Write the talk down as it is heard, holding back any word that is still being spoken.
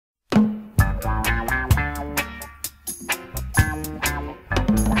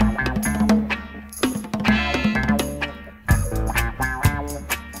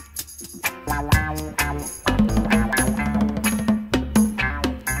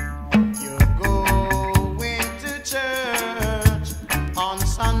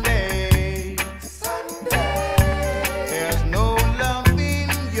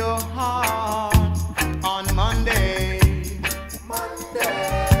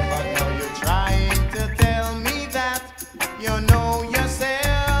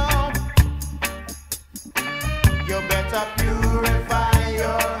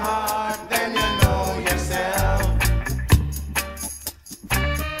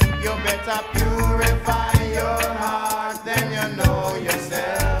better purify your heart, then you know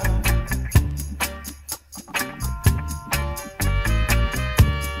yourself.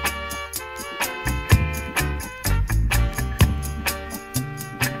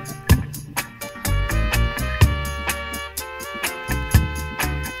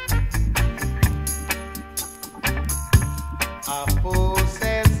 A fool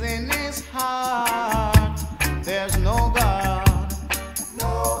says in his heart, there's no God,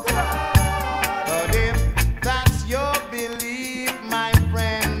 no God. But if that's your belief, my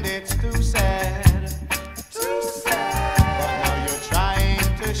friend, it's too sad, too sad. But now you're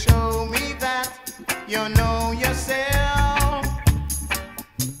trying to show me that you know yourself.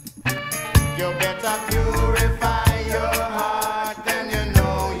 You better purify your heart, then you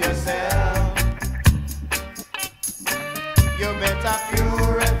know yourself. You better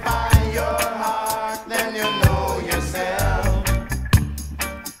purify your heart, then you know yourself.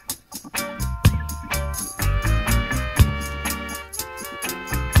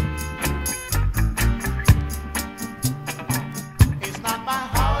 It's not by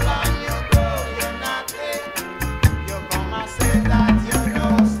how long you grow, you're not there. You come and say that you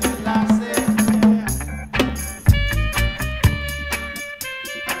know, still I say.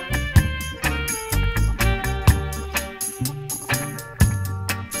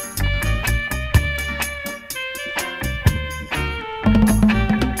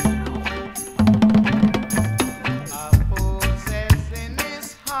 A fool says in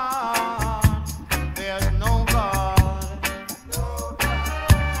his heart, there's no God, no God.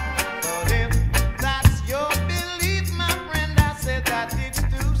 But if that's your belief, my friend, I said that it's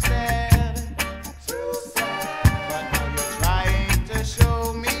too sad, too sad. But now you're trying to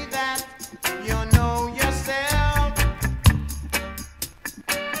show me that you know yourself.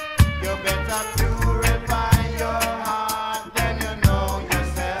 You better purify your heart, then you know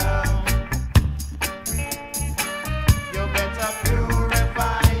yourself. You better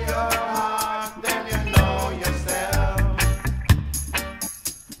purify your heart, then you know yourself.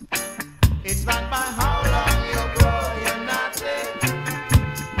 It's not by how long you grow, you're not there.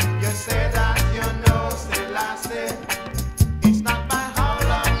 You say that you know, still I say. It's not by how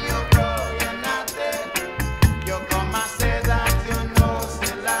long you grow, you're not there. You come and say that you know,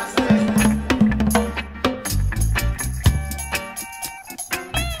 still I say.